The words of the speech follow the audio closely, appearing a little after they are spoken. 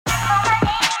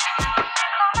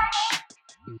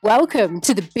Welcome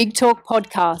to the Big Talk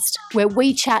podcast, where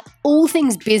we chat all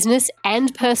things business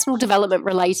and personal development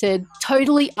related,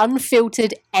 totally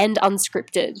unfiltered and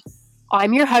unscripted.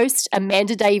 I'm your host,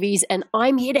 Amanda Davies, and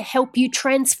I'm here to help you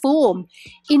transform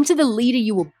into the leader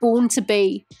you were born to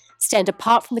be, stand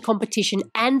apart from the competition,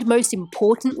 and most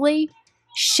importantly,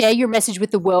 share your message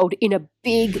with the world in a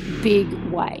big, big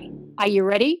way. Are you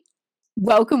ready?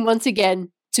 Welcome once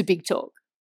again to Big Talk.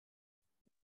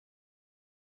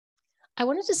 I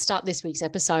wanted to start this week's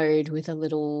episode with a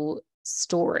little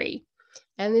story.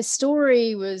 And this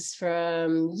story was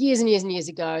from years and years and years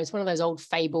ago. It's one of those old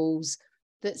fables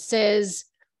that says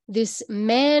this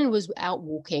man was out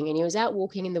walking, and he was out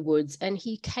walking in the woods, and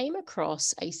he came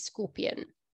across a scorpion.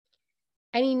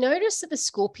 And he noticed that the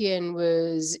scorpion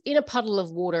was in a puddle of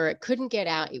water. It couldn't get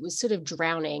out. It was sort of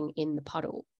drowning in the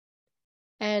puddle.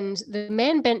 And the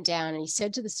man bent down and he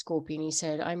said to the scorpion, he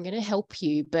said, "I'm going to help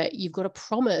you, but you've got to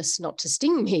promise not to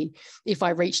sting me if I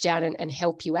reach down and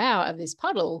help you out of this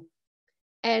puddle."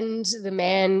 And the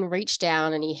man reached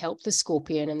down and he helped the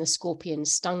scorpion, and the scorpion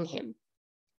stung him.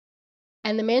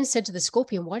 And the man said to the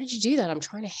scorpion, "Why did you do that? I'm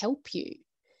trying to help you."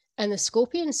 And the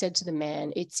scorpion said to the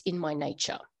man, "It's in my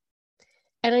nature."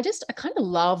 And I kind of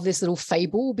love this little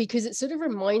fable because it sort of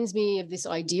reminds me of this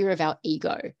idea of our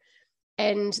ego.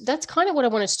 And that's kind of what I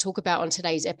wanted to talk about on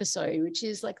today's episode, which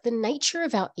is like the nature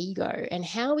of our ego and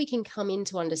how we can come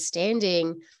into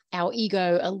understanding our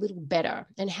ego a little better,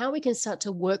 and how we can start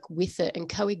to work with it and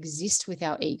coexist with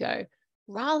our ego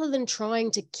rather than trying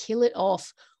to kill it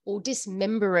off or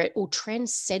dismember it or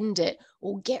transcend it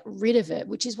or get rid of it,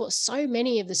 which is what so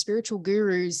many of the spiritual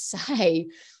gurus say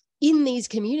in these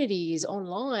communities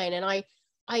online. And I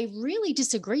really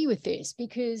disagree with this,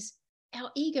 because our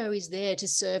ego is there to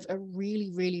serve a really,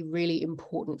 really, really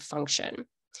important function.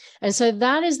 And so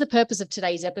that is the purpose of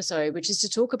today's episode, which is to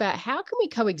talk about how can we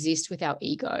coexist with our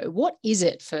ego? What is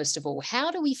it, first of all?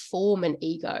 How do we form an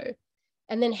ego?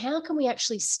 And then how can we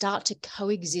actually start to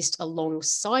coexist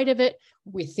alongside of it,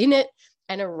 within it,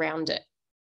 and around it?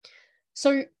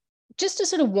 So just to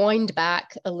sort of wind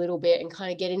back a little bit and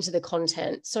kind of get into the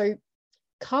content. So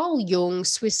Carl Jung,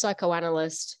 Swiss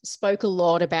psychoanalyst, spoke a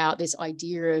lot about this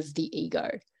idea of the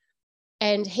ego.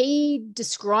 And he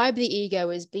described the ego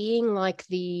as being like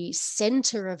the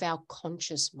center of our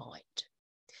conscious mind.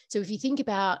 So if you think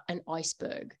about an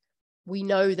iceberg, we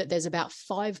know that there's about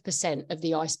 5% of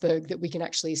the iceberg that we can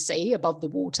actually see above the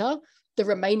water. The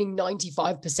remaining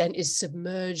 95% is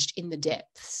submerged in the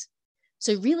depths.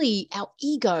 So really, our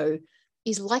ego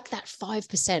is like that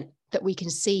 5% that we can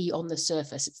see on the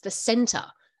surface. It's the center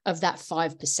of that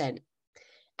 5%.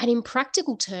 And in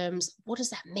practical terms, what does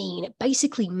that mean? It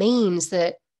basically means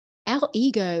that our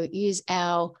ego is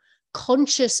our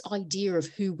conscious idea of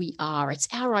who we are. It's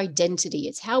our identity.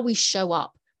 It's how we show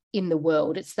up in the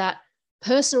world. It's that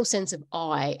personal sense of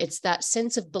I. It's that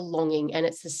sense of belonging. And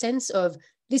it's the sense of,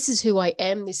 this is who I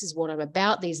am. This is what I'm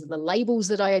about. These are the labels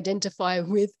that I identify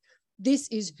with. This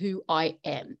is who I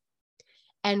am.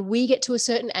 And we get to a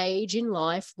certain age in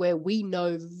life where we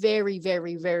know very,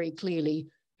 very, very clearly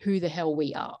who the hell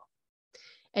we are.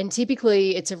 And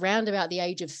typically it's around about the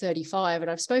age of 35.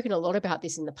 And I've spoken a lot about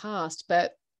this in the past,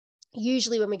 but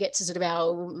usually when we get to sort of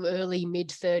our early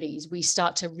mid-30s, we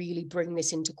start to really bring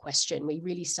this into question. We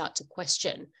really start to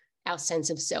question our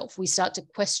sense of self. We start to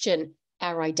question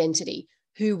our identity,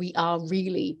 who we are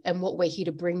really, and what we're here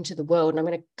to bring to the world. And I'm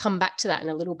going to come back to that in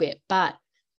a little bit. But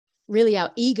really,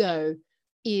 our ego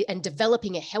and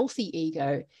developing a healthy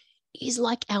ego is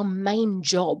like our main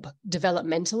job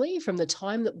developmentally, from the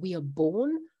time that we are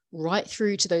born right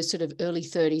through to those sort of early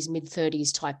 30s, mid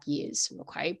 30s type years.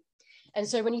 Okay. And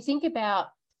so when you think about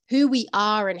who we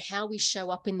are and how we show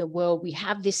up in the world, we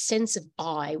have this sense of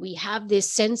I, we have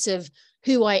this sense of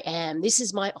who I am. This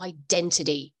is my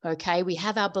identity. Okay. We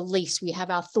have our beliefs, we have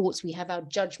our thoughts, we have our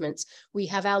judgments, we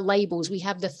have our labels, we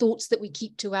have the thoughts that we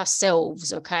keep to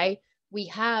ourselves. Okay. We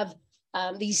have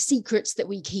these secrets that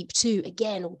we keep too,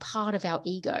 again, all part of our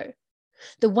ego.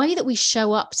 The way that we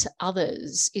show up to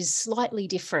others is slightly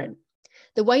different.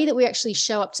 The way that we actually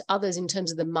show up to others in terms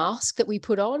of the mask that we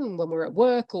put on when we're at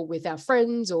work or with our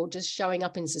friends or just showing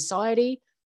up in society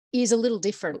is a little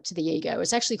different to the ego.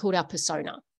 It's actually called our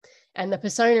persona. And the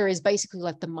persona is basically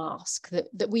like the mask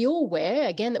that we all wear,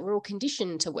 again, that we're all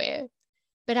conditioned to wear.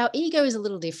 But our ego is a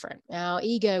little different. Our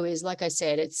ego is, like I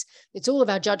said, it's all of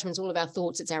our judgments, all of our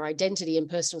thoughts. It's our identity and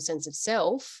personal sense of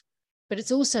self, but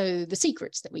it's also the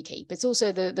secrets that we keep. It's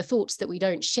also the thoughts that we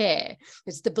don't share.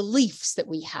 It's the beliefs that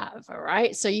we have, all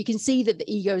right? So you can see that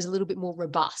the ego is a little bit more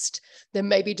robust than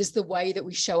maybe just the way that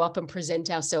we show up and present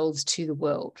ourselves to the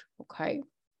world, okay?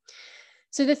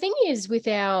 So the thing is with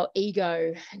our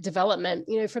ego development,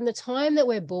 from the time that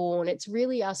we're born, it's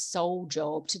really our sole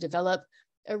job to develop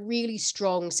a really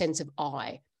strong sense of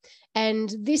I.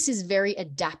 And this is very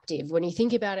adaptive. When you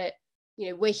think about it,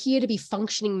 we're here to be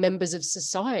functioning members of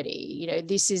society.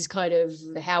 This is kind of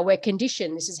how we're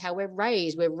conditioned. This is how we're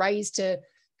raised. We're raised to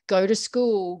go to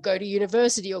school, go to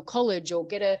university or college, or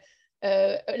get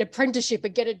an apprenticeship or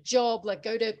get a job, like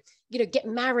go to, get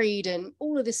married and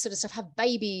all of this sort of stuff, have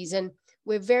babies. And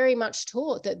we're very much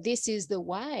taught that this is the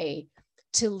way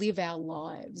to live our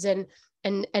lives. And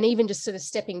even just sort of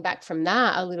stepping back from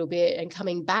that a little bit and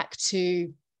coming back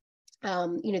to,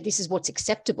 this is what's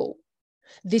acceptable.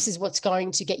 This is what's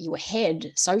going to get you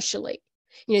ahead socially.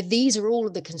 These are all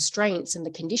of the constraints and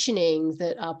the conditioning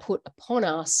that are put upon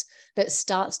us that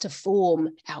starts to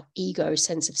form our ego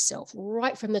sense of self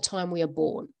right from the time we are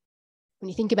born. When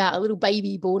you think about a little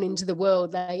baby born into the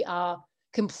world, they are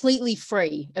completely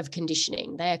free of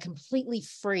conditioning. They are completely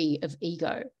free of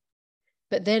ego.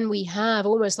 But then we have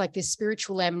almost like this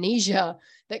spiritual amnesia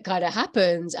that kind of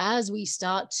happens as we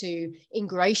start to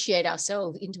ingratiate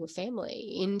ourselves into a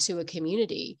family, into a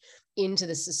community, into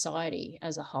the society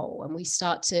as a whole. And we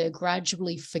start to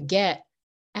gradually forget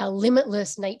our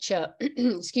limitless nature,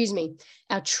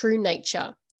 our true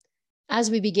nature, as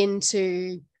we begin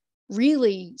to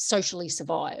really socially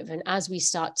survive and as we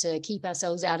start to keep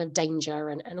ourselves out of danger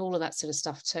and all of that sort of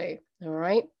stuff too. All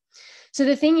right. So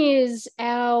the thing is,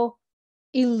 our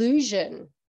illusion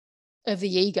of the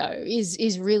ego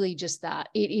is really just that.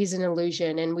 It is an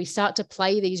illusion. And we start to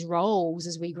play these roles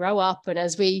as we grow up and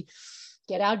as we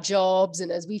get our jobs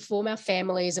and as we form our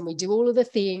families and we do all of the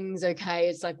things. Okay.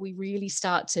 It's like we really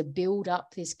start to build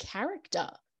up this character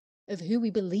of who we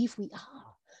believe we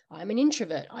are. I'm an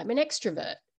introvert. I'm an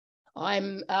extrovert.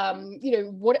 I'm,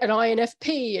 what an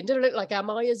INFP and like our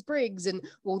Myers-Briggs, and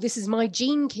well, this is my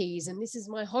gene keys and this is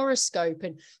my horoscope,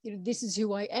 and this is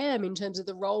who I am in terms of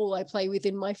the role I play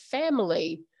within my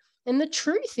family. And the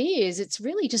truth is, it's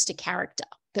really just a character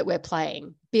that we're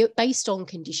playing based on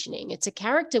conditioning. It's a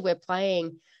character we're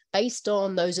playing based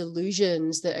on those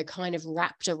illusions that are kind of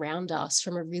wrapped around us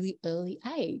from a really early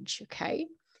age. Okay.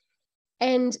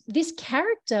 And this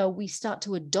character we start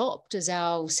to adopt as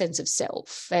our sense of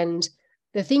self. And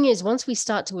the thing is, once we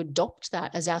start to adopt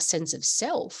that as our sense of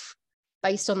self,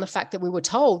 based on the fact that we were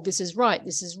told this is right,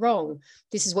 this is wrong,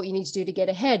 this is what you need to do to get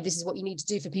ahead, this is what you need to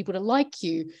do for people to like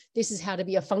you, this is how to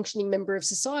be a functioning member of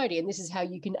society, and this is how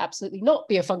you can absolutely not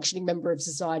be a functioning member of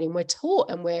society. And we're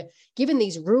taught and we're given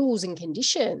these rules and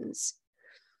conditions.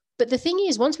 But the thing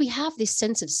is, once we have this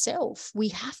sense of self, we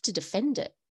have to defend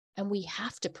it. And we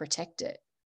have to protect it.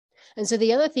 And so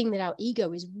the other thing that our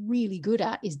ego is really good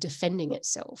at is defending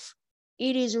itself.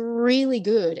 It is really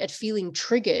good at feeling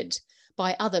triggered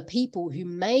by other people who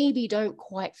maybe don't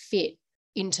quite fit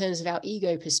in terms of our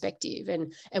ego perspective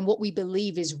and what we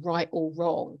believe is right or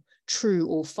wrong, true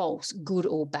or false, good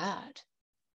or bad.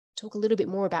 Talk a little bit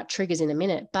more about triggers in a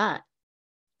minute, but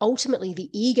ultimately the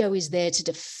ego is there to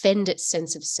defend its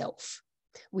sense of self.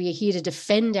 We are here to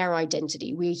defend our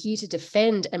identity. We are here to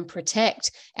defend and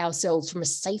protect ourselves from a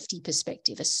safety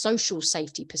perspective, a social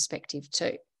safety perspective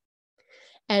too.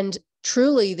 And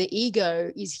truly, the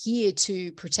ego is here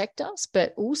to protect us,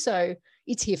 but also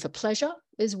it's here for pleasure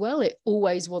as well. It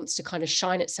always wants to kind of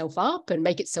shine itself up and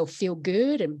make itself feel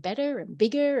good and better and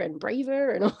bigger and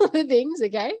braver and all the things,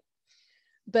 okay?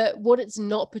 But what it's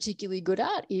not particularly good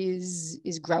at is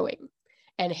growing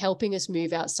and helping us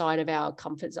move outside of our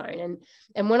comfort zone.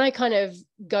 And when I kind of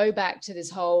go back to this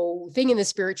whole thing in the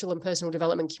spiritual and personal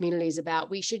development communities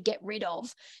about we should get rid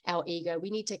of our ego,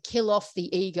 we need to kill off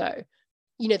the ego.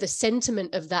 The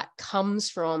sentiment of that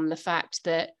comes from the fact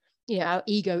that, our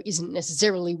ego isn't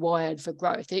necessarily wired for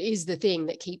growth. It is the thing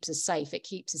that keeps us safe. It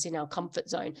keeps us in our comfort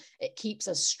zone. It keeps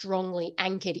us strongly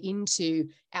anchored into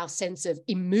our sense of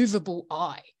immovable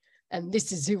I. And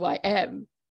this is who I am.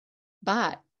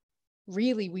 But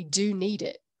really, we do need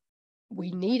it.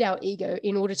 We need our ego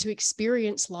in order to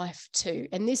experience life too.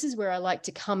 And this is where I like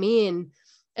to come in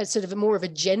as sort of a more of a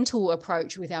gentle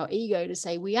approach with our ego to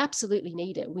say, we absolutely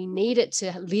need it. We need it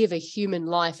to live a human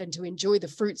life and to enjoy the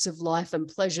fruits of life and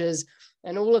pleasures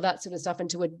and all of that sort of stuff, and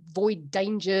to avoid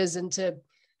dangers and to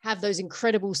have those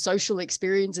incredible social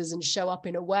experiences and show up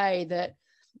in a way that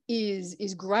is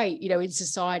great, in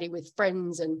society with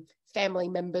friends and family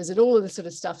members and all of this sort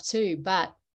of stuff too.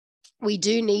 But we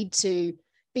do need to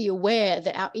be aware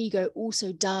that our ego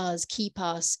also does keep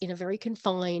us in a very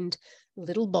confined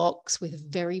little box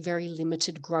with very, very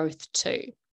limited growth too,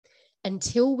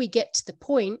 until we get to the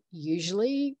point,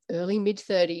 usually early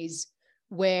mid-30s,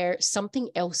 where something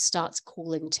else starts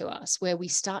calling to us, where we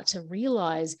start to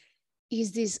realize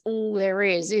is this all there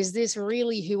is? Is this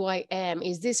really who I am?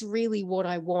 Is this really what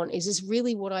I want? Is this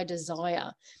really what I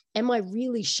desire? Am I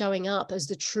really showing up as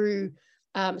the true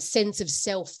sense of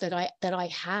self that I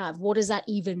have? What does that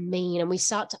even mean? And we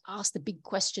start to ask the big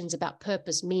questions about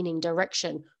purpose, meaning,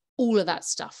 direction, all of that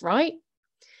stuff, right?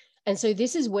 And so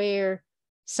this is where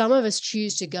some of us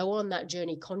choose to go on that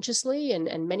journey consciously,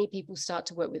 and many people start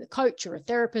to work with a coach or a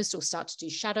therapist, or start to do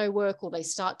shadow work, or they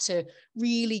start to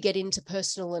really get into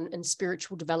personal and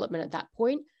spiritual development at that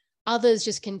point. Others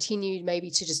just continue maybe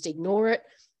to just ignore it,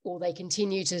 or they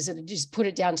continue to sort of just put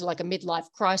it down to like a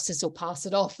midlife crisis, or pass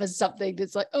it off as something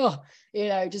that's like, oh,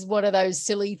 just one of those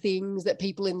silly things that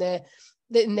people in their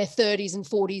 30s and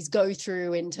 40s go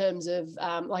through in terms of,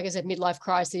 like I said, midlife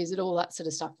crises and all that sort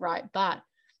of stuff, right? But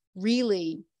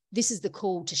really, this is the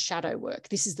call to shadow work.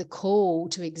 This is the call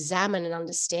to examine and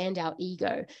understand our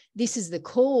ego. This is the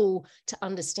call to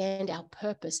understand our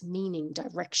purpose, meaning,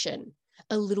 direction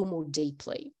a little more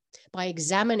deeply by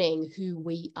examining who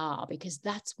we are, because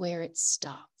that's where it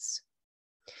starts.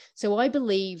 So I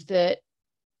believe that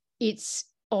it's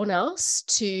on us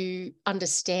to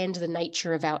understand the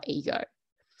nature of our ego.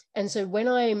 And so when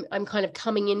I'm kind of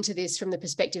coming into this from the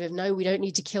perspective of, no, we don't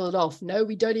need to kill it off. No,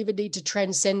 we don't even need to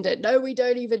transcend it. No, we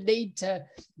don't even need to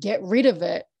get rid of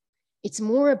it. It's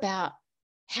more about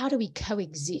how do we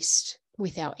coexist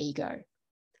with our ego?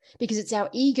 Because it's our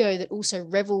ego that also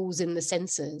revels in the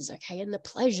senses, okay, and the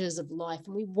pleasures of life.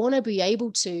 And we want to be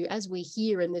able to, as we're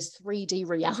here in this 3D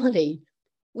reality,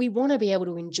 we want to be able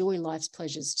to enjoy life's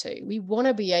pleasures too. We want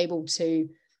to be able to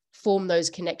form those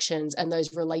connections and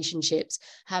those relationships,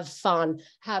 have fun,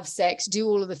 have sex, do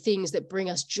all of the things that bring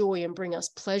us joy and bring us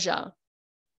pleasure.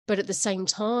 But at the same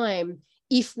time,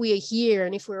 if we are here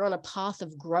and if we're on a path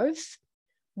of growth,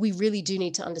 we really do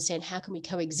need to understand how can we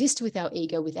coexist with our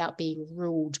ego without being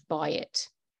ruled by it.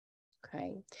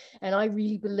 Okay. And I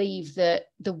really believe that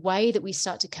the way that we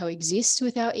start to coexist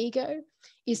with our ego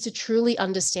is to truly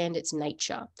understand its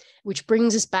nature, which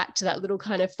brings us back to that little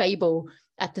kind of fable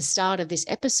at the start of this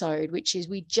episode, which is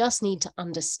we just need to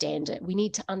understand it. We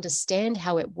need to understand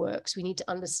how it works. We need to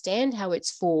understand how it's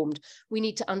formed. We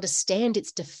need to understand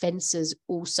its defenses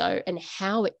also, and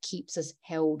how it keeps us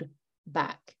held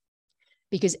back.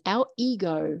 Because our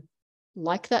ego,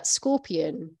 like that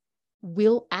scorpion,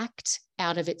 will act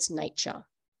out of its nature.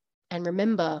 And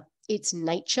remember, its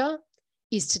nature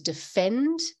is to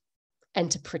defend and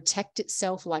to protect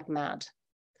itself like mad,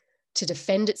 to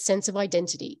defend its sense of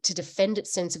identity, to defend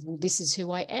its sense of, well, this is who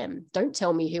I am. Don't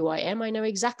tell me who I am. I know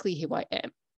exactly who I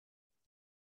am.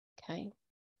 Okay.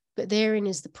 But therein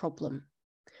is the problem.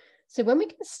 So when we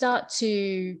can start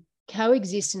to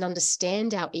coexist and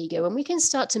understand our ego, and we can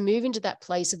start to move into that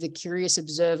place of the curious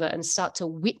observer and start to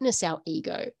witness our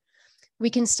ego, we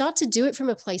can start to do it from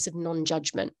a place of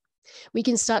non-judgment. We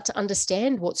can start to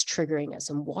understand what's triggering us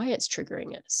and why it's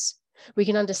triggering us. We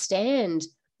can understand,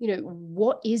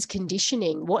 what is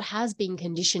conditioning, what has been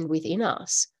conditioned within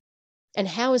us, and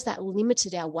how has that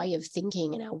limited our way of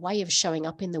thinking and our way of showing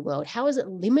up in the world? How has it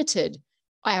limited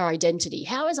our identity?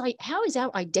 How is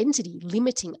our identity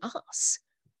limiting us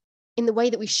in the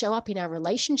way that we show up in our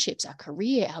relationships, our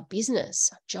career, our business,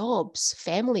 our jobs,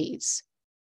 families?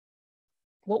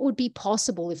 What would be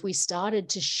possible if we started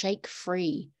to shake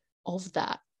free of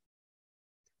that?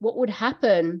 What would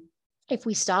happen if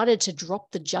we started to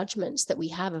drop the judgments that we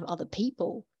have of other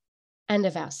people and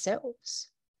of ourselves?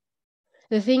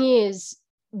 The thing is,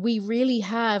 we really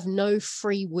have no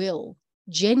free will,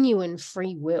 genuine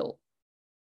free will,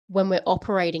 when we're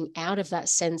operating out of that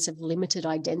sense of limited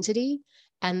identity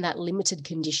and that limited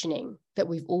conditioning that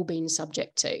we've all been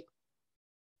subject to.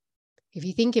 If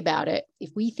you think about it,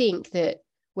 if we think that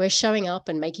we're showing up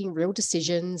and making real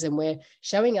decisions, and we're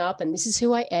showing up and this is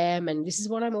who I am and this is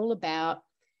what I'm all about,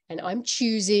 and I'm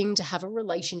choosing to have a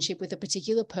relationship with a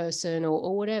particular person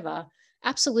or whatever,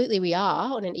 absolutely we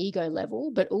are on an ego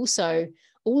level, but also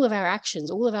all of our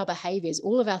actions, all of our behaviors,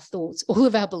 all of our thoughts, all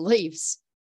of our beliefs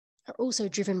are also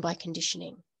driven by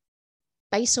conditioning,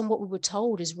 based on what we were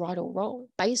told is right or wrong,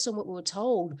 based on what we were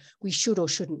told we should or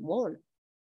shouldn't want.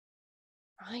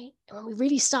 Right? And when we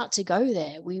really start to go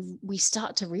there, we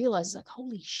start to realize, like,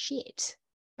 holy shit,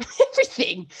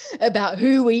 everything about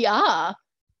who we are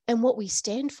and what we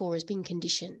stand for has been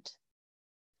conditioned.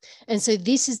 And so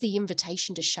this is the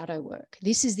invitation to shadow work.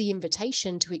 This is the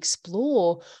invitation to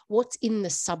explore what's in the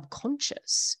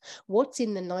subconscious, what's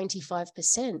in the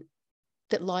 95%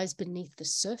 that lies beneath the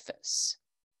surface.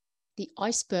 The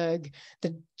iceberg,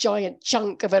 the giant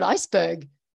chunk of an iceberg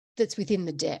that's within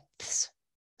the depths.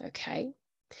 Okay?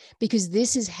 Because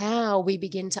this is how we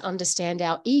begin to understand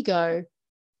our ego,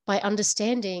 by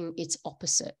understanding its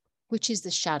opposite, which is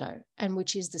the shadow and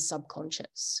which is the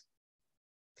subconscious.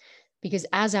 Because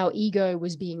as our ego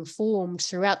was being formed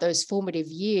throughout those formative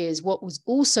years, what was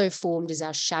also formed is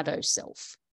our shadow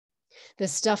self. The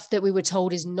stuff that we were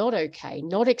told is not okay,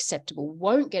 not acceptable,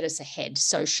 won't get us ahead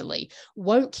socially,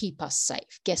 won't keep us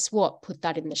safe. Guess what? Put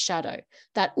that in the shadow.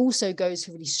 That also goes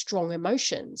for really strong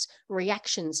emotions,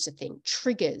 reactions to things,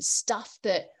 triggers, stuff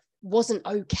that wasn't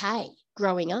okay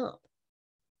growing up.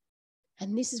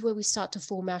 And this is where we start to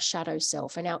form our shadow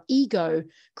self. And our ego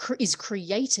is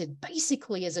created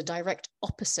basically as a direct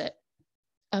opposite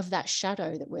of that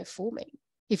shadow that we're forming.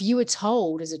 If you were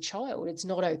told as a child it's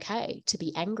not okay to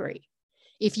be angry,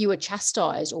 if you were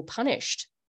chastised or punished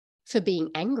for being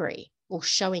angry or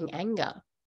showing anger,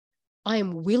 I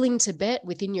am willing to bet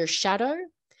within your shadow,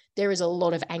 there is a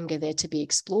lot of anger there to be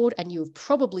explored. And you have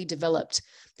probably developed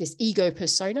this ego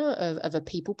persona of a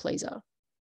people pleaser.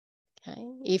 Okay.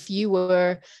 If you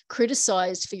were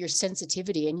criticized for your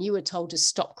sensitivity and you were told to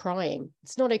stop crying,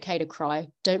 it's not okay to cry.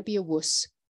 Don't be a wuss.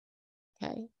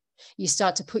 Okay. You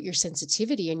start to put your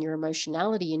sensitivity and your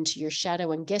emotionality into your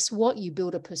shadow. And guess what? You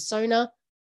build a persona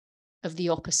of the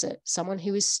opposite, someone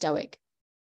who is stoic,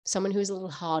 someone who is a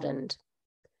little hardened,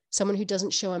 someone who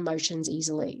doesn't show emotions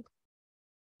easily.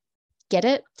 Get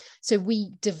it? So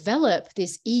we develop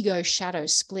this ego shadow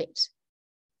split.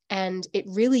 And it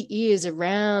really is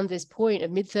around this point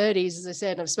of mid-30s, as I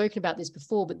said, and I've spoken about this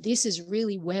before, but this is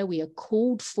really where we are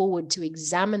called forward to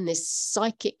examine this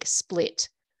psychic split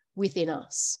within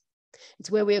us.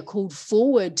 It's where we are called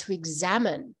forward to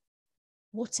examine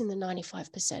what's in the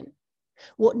 95%,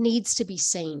 what needs to be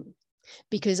seen,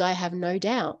 because I have no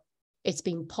doubt it's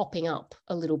been popping up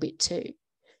a little bit too.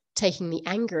 Taking the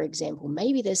anger example,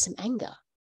 maybe there's some anger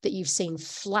that you've seen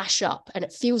flash up and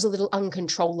it feels a little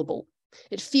uncontrollable.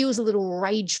 It feels a little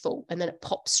rageful, and then it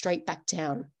pops straight back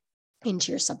down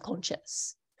into your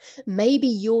subconscious. Maybe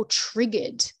you're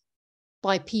triggered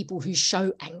by people who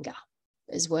show anger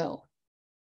as well.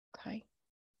 Okay.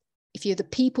 If you're the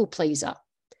people pleaser,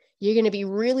 you're going to be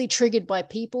really triggered by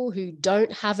people who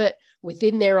don't have it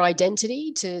within their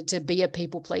identity to be a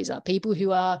people pleaser. People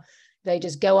who they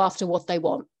just go after what they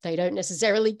want. They don't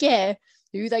necessarily care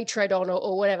who they tread on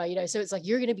or whatever, So it's like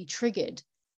you're going to be triggered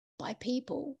by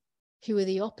people who are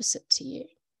the opposite to you.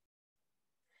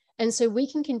 And so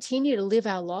we can continue to live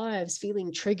our lives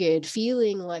feeling triggered,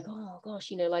 feeling like, oh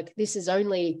gosh, like this is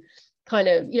only kind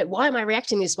of, why am I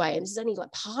reacting this way? And this is only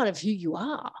like part of who you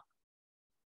are.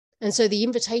 And so the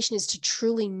invitation is to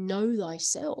truly know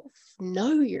thyself,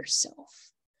 know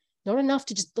yourself. Not enough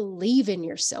to just believe in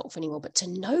yourself anymore, but to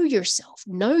know yourself,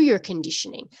 know your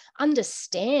conditioning,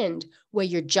 understand where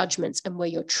your judgments and where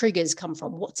your triggers come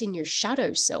from, what's in your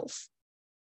shadow self.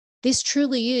 This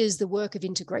truly is the work of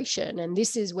integration. And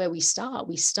this is where we start.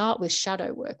 We start with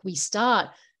shadow work. We start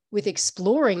with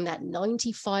exploring that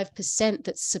 95%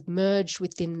 that's submerged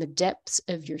within the depths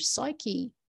of your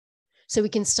psyche. So we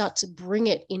can start to bring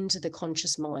it into the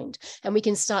conscious mind, and we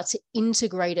can start to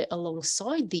integrate it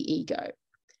alongside the ego.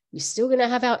 We're still going to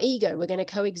have our ego. We're going to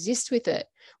coexist with it.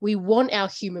 We want our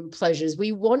human pleasures.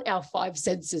 We want our five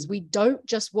senses. We don't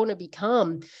just want to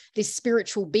become this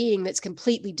spiritual being that's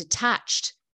completely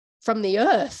detached from the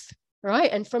earth,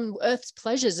 right? And from earth's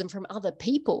pleasures and from other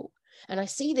people. And I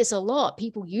see this a lot,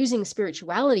 people using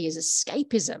spirituality as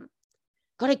escapism.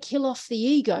 Got to kill off the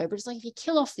ego. But it's like, if you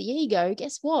kill off the ego,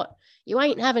 guess what? You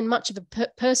ain't having much of a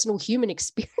personal human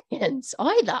experience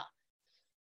either.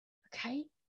 Okay.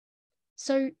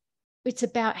 So it's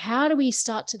about how do we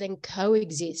start to then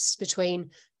coexist between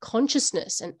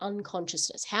consciousness and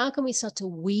unconsciousness? How can we start to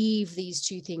weave these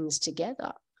two things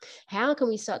together? How can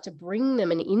we start to bring them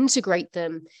and integrate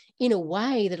them in a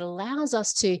way that allows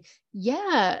us to,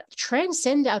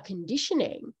 transcend our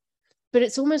conditioning, but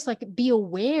it's almost like be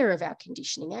aware of our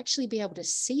conditioning, actually be able to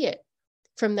see it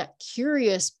from that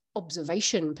curious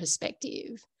observation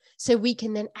perspective, so we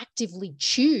can then actively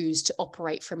choose to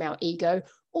operate from our ego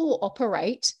or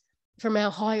operate from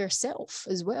our higher self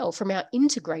as well, from our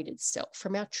integrated self,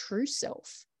 from our true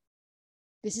self.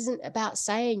 This isn't about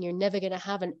saying you're never going to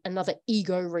have another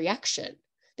ego reaction,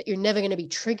 that you're never going to be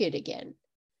triggered again.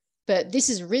 But this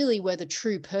is really where the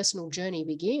true personal journey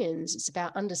begins. It's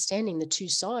about understanding the two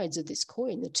sides of this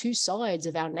coin, the two sides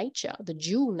of our nature, the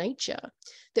dual nature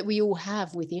that we all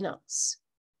have within us.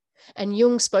 And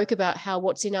Jung spoke about how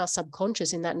what's in our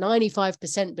subconscious, in that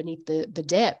 95% beneath the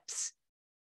depths,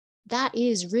 that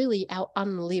is really our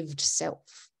unlived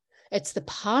self. It's the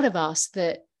part of us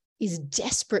that is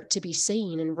desperate to be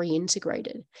seen and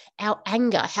reintegrated. Our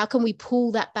anger, how can we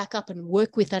pull that back up and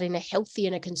work with that in a healthy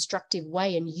and a constructive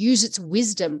way and use its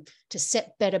wisdom to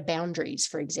set better boundaries,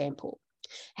 for example?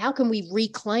 How can we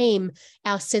reclaim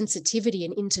our sensitivity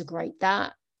and integrate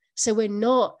that? So we're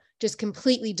not just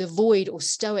completely devoid or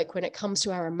stoic when it comes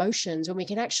to our emotions, when we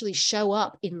can actually show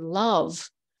up in love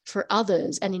for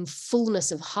others and in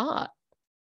fullness of heart.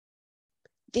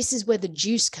 This is where the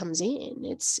juice comes in.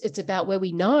 It's about where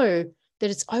we know that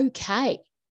it's okay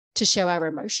to show our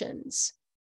emotions.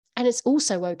 And it's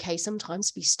also okay sometimes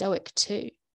to be stoic too.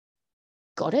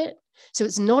 Got it? So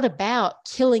it's not about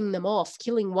killing them off,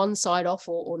 killing one side off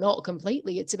or not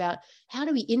completely. It's about how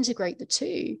do we integrate the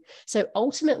two? So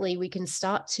ultimately we can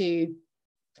start to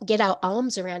get our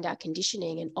arms around our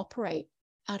conditioning and operate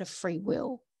out of free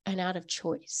will and out of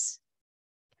choice.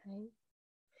 Okay.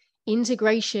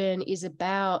 Integration is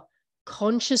about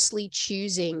consciously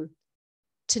choosing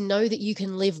to know that you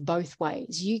can live both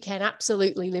ways. You can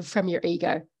absolutely live from your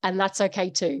ego, and that's okay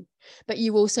too. But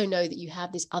you also know that you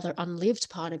have this other unlived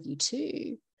part of you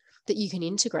too, that you can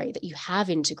integrate, that you have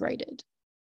integrated.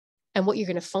 And what you're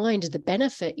going to find the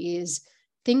benefit is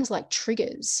things like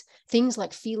triggers, things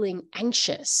like feeling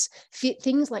anxious,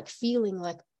 things like feeling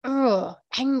like,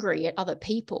 angry at other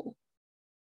people.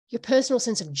 Your personal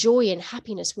sense of joy and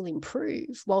happiness will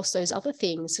improve, whilst those other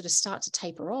things sort of start to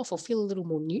taper off or feel a little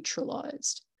more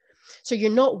neutralized. So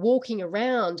you're not walking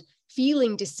around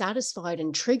feeling dissatisfied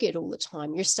and triggered all the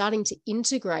time. You're starting to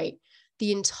integrate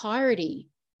the entirety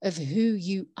of who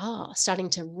you are, starting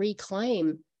to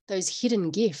reclaim those hidden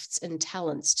gifts and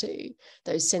talents too,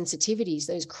 those sensitivities,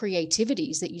 those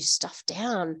creativities that you stuff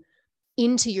down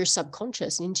into your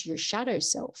subconscious and into your shadow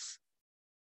self.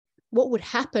 What would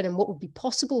happen and what would be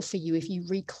possible for you if you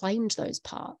reclaimed those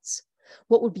parts?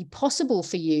 What would be possible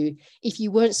for you if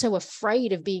you weren't so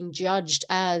afraid of being judged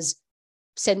as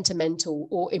sentimental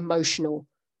or emotional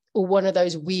or one of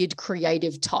those weird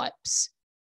creative types?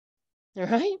 All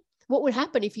right? What would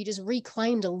happen if you just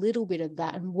reclaimed a little bit of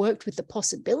that and worked with the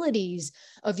possibilities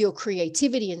of your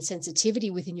creativity and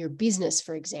sensitivity within your business,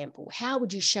 for example? How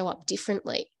would you show up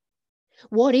differently?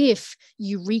 What if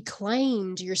you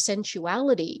reclaimed your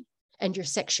sensuality and your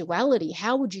sexuality?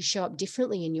 How would you show up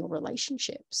differently in your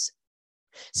relationships?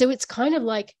 So it's kind of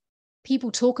like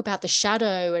people talk about the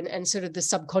shadow and sort of the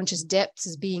subconscious depths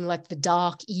as being like the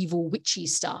dark, evil, witchy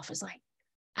stuff. It's like,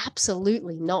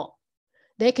 absolutely not.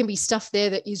 There can be stuff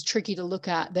there that is tricky to look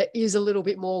at, that is a little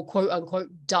bit more quote unquote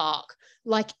dark,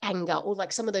 like anger or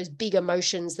like some of those big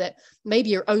emotions that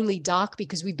maybe are only dark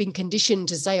because we've been conditioned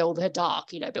to say, oh, they're dark,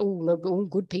 but all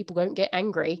good people don't get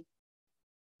angry.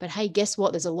 But hey, guess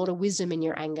what? There's a lot of wisdom in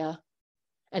your anger.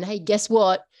 And hey, guess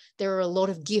what? There are a lot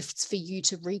of gifts for you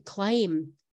to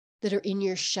reclaim that are in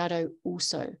your shadow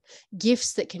also.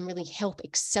 Gifts that can really help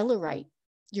accelerate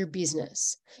your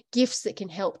business, gifts that can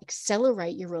help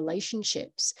accelerate your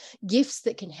relationships, gifts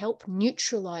that can help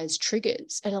neutralize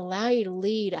triggers and allow you to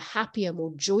lead a happier,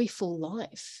 more joyful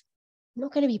life.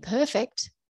 Not going to be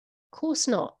perfect. Of course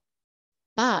not.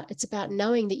 But it's about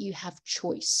knowing that you have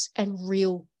choice and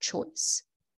real choice.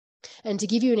 And to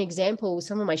give you an example,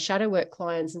 some of my shadow work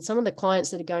clients and some of the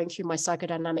clients that are going through my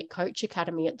Psychodynamic Coach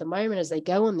Academy at the moment, as they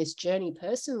go on this journey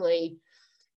personally,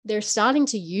 they're starting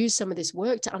to use some of this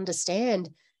work to understand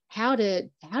how to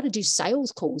do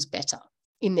sales calls better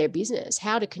in their business,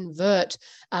 how to convert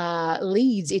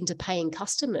leads into paying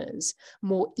customers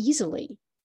more easily,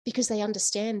 because they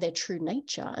understand their true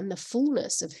nature and the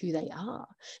fullness of who they are.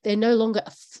 They're no longer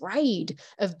afraid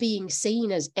of being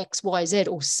seen as XYZ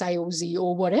or salesy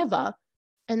or whatever,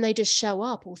 and they just show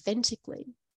up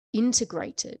authentically,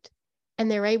 integrated, and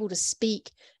they're able to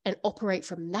speak and operate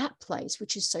from that place,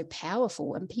 which is so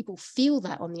powerful, and people feel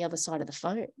that on the other side of the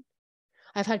phone.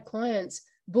 I've had clients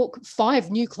book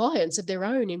 5 new clients of their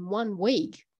own in 1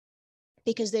 week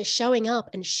because they're showing up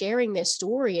and sharing their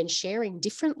story and sharing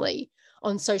differently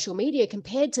on social media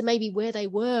compared to maybe where they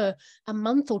were a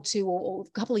month or 2 or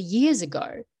a couple of years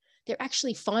ago. They're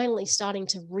actually finally starting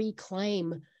to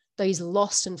reclaim those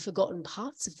lost and forgotten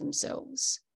parts of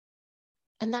themselves.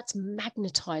 And that's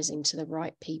magnetizing to the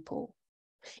right people.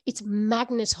 It's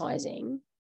magnetizing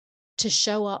to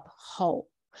show up whole,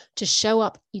 to show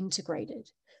up integrated,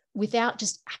 without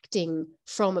just acting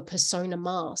from a persona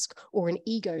mask or an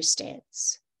ego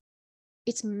stance.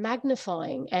 It's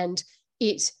magnifying, and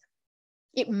it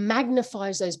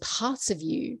magnifies those parts of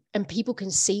you, and people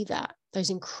can see that, those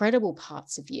incredible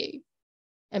parts of you.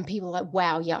 And people are like,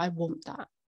 wow, yeah, I want that.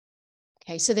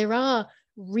 Okay, so there are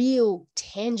real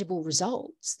tangible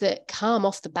results that come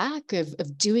off the back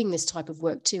of doing this type of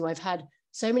work too. I've had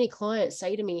so many clients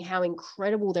say to me how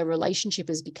incredible their relationship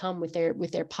has become with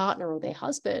their partner or their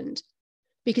husband,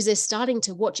 because they're starting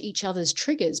to watch each other's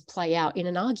triggers play out in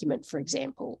an argument, for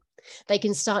example. They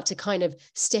can start to kind of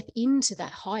step into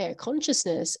that higher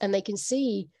consciousness, and they can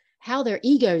see how their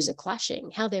egos are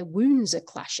clashing, how their wounds are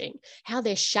clashing, how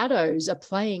their shadows are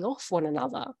playing off one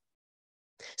another.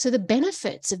 So the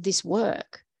benefits of this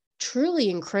work, truly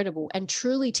incredible and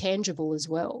truly tangible as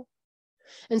well.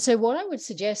 And so what I would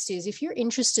suggest is, if you're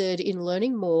interested in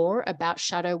learning more about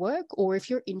shadow work, or if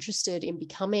you're interested in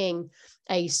becoming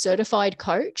a certified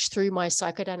coach through my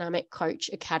Psychodynamic Coach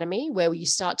Academy, where you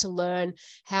start to learn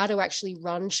how to actually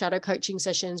run shadow coaching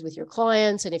sessions with your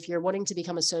clients, and if you're wanting to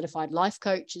become a certified life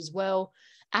coach as well,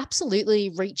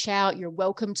 absolutely reach out. You're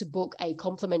welcome to book a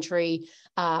complimentary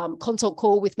consult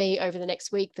call with me over the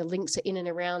next week. The links are in and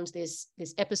around this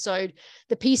episode.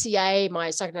 The PCA, my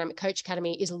Psychodynamic Coach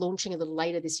Academy, is launching a little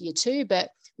later this year too, but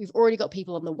we've already got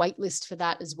people on the wait list for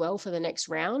that as well for the next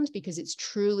round, because it's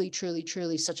truly, truly,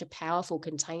 truly such a powerful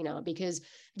container, because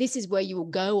this is where you will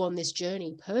go on this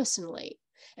journey personally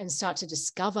and start to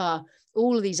discover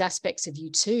all of these aspects of you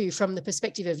too, from the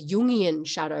perspective of Jungian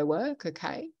shadow work,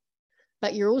 okay?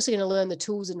 But you're also going to learn the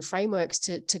tools and frameworks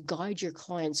to guide your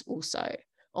clients also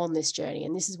on this journey.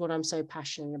 And this is what I'm so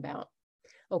passionate about.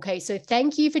 Okay, so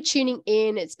thank you for tuning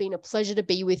in. It's been a pleasure to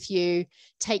be with you.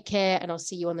 Take care, and I'll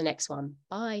see you on the next one.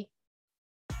 Bye.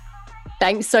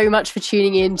 Thanks so much for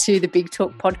tuning in to the Big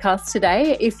Talk podcast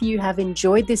today. If you have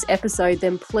enjoyed this episode,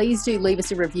 then please do leave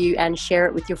us a review and share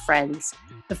it with your friends.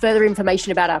 For further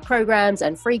information about our programs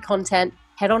and free content,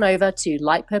 head on over to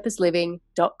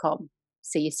lightpurposeliving.com.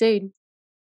 See you soon.